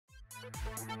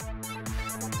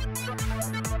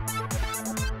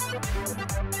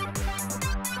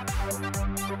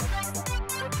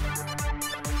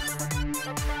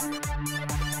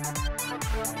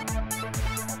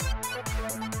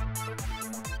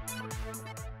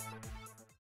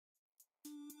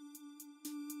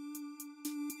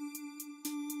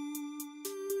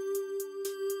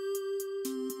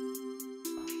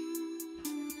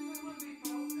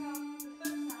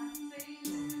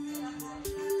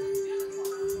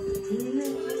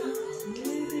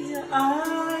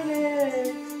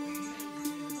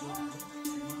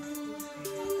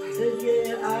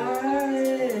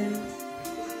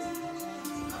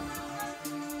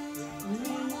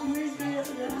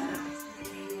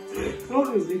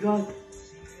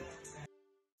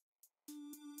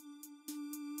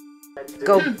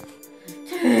Go.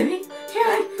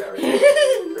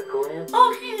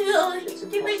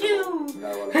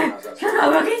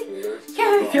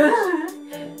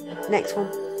 Next one.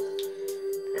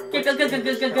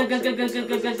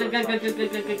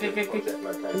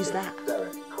 Who's that?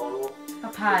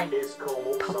 Popeye.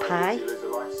 Popeye.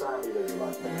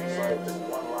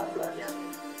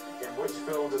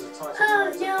 Oh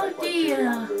no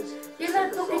dear. Is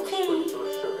that Booker T?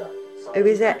 Who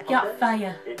is it?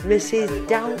 Doubtfire. Mrs.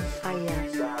 Doubtfire.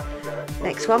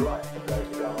 Next one.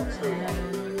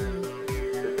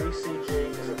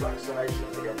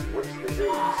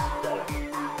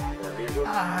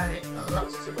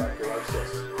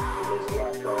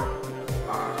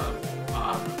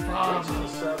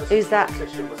 Who's that?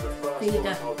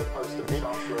 Leader.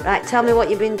 Right, tell me what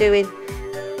you've been doing.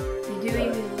 You're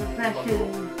doing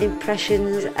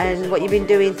Impressions and what you've been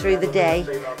doing through the day.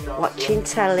 Watching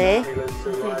telly.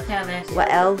 What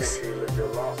else?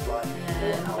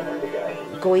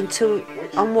 Going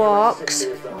on walks.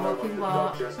 Walking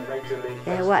walk.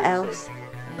 Yeah, what else?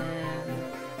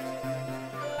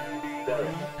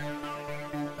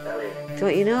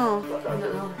 Don't you know?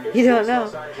 You don't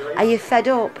know? Are you fed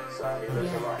up?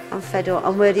 Yeah. I'm fed up.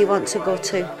 And where do you want to go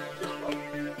to?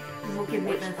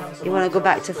 You want to go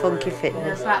back to Funky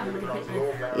Fitness?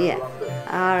 Yeah.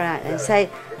 Alright then. Say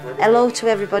hello to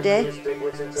everybody.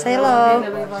 Say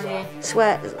hello.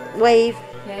 Swear, wave.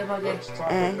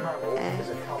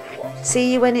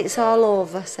 See you when it's all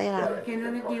over. Say that.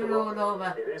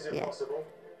 Yeah.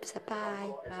 Say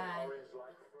bye. Bye.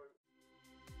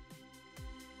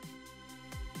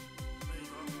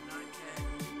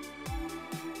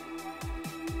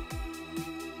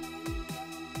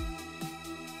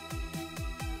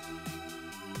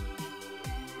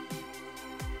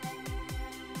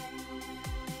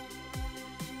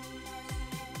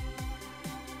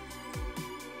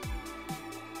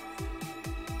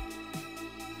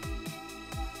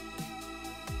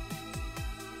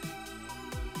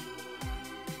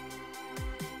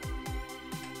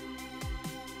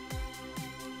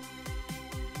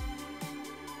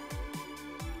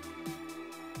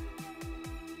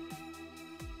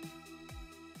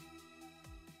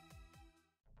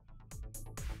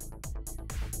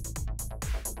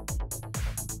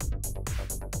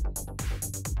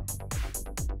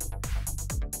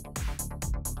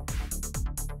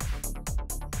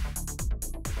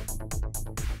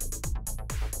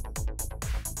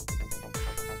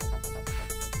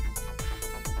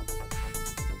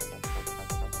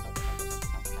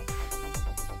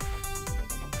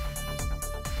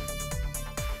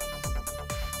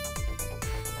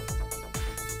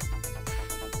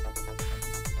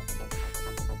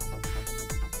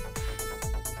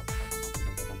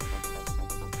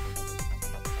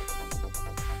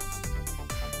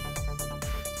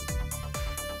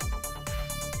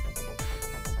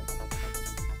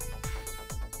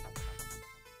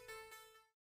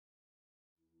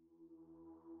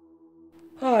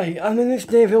 Hi, my name is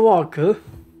David Walker.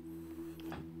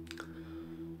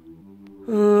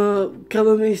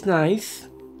 Callum is nice,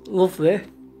 lovely,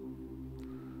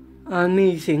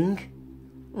 amazing.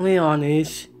 Leon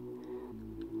is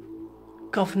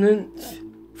confident,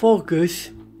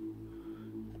 focus,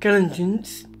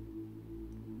 intelligence,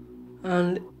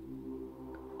 and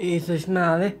he is a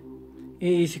smiley.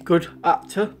 He is a good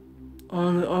actor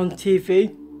on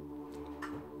TV.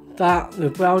 That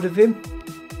we're proud of him.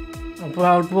 I'm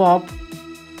proud Bob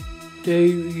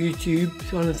do YouTube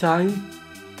all the time,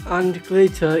 and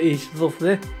Glitter is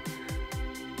lovely,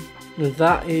 and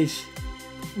that is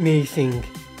amazing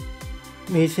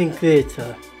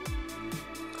Glitter.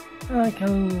 I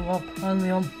can Rob and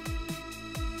Leon,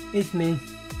 it's me,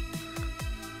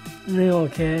 and they're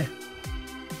okay,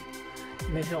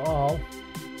 miss it all,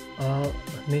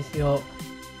 miss you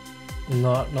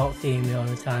not seeing me all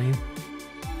the time,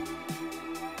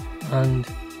 and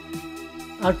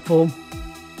have fun,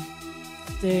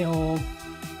 stay home,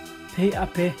 be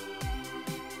happy,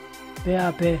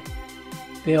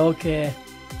 be okay.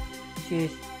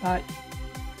 Cheers, bye.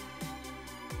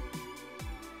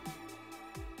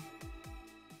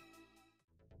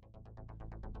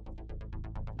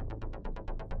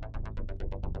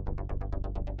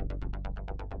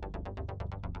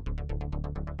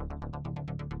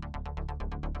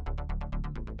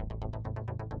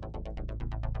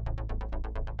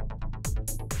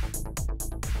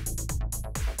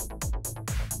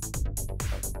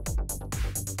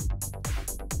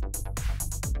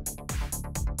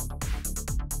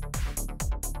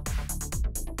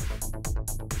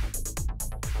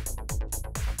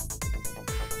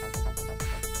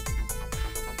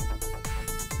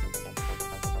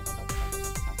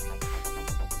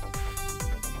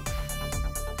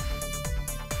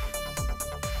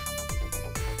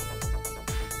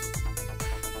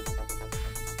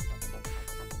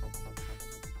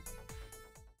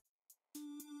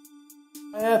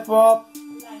 Hey Bob.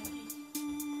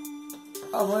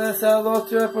 I want to say hello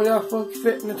to everybody at Funky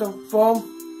Fitness and Fun.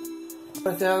 I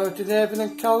want to say hello to David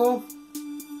and Callum.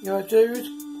 You're dude.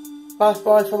 Best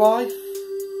boy for life.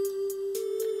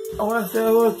 I want to say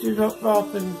hello to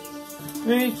Rob and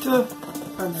Rita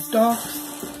and the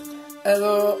dogs.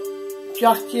 Hello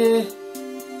Jackie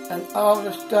and all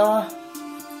the star.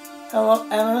 Hello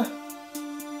Emma.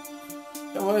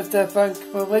 I want to say thank you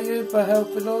for Lee for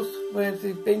helping us with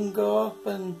the bingo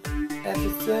and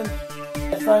everything.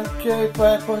 Thank you for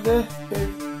everybody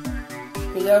who's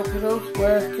been helping us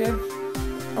working.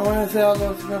 I want to say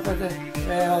hello to everybody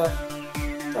really.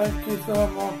 Thank you so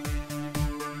much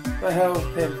for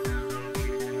helping.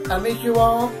 I miss you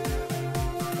all,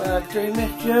 but I do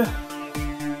miss you.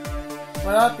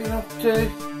 What I've been up to,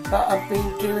 that I've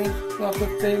been doing lots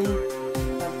of things.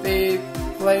 I've been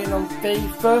playing on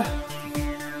FIFA.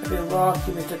 I've been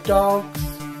walking with the dogs.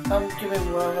 I'm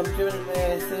doing well, I'm doing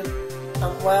amazing.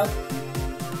 I'm well,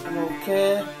 I'm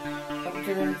okay, I'm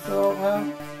doing so well.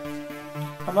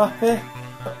 I'm happy.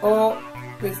 I hope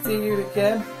we see you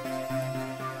again.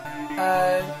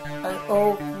 And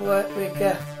hopefully we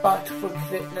get back to Funky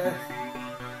Fitness.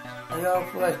 And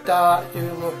hopefully start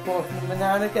doing my post number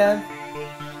 9 again.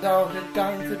 So the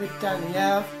dance with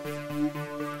Danielle.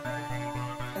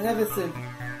 And everything.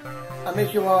 I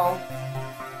miss you all.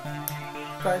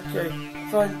 Thank you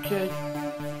for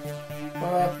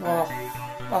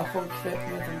our Funky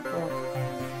Fitness and Fun.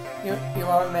 You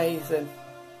are amazing.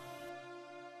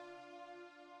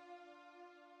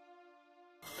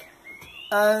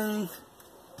 And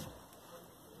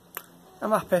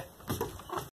I'm happy.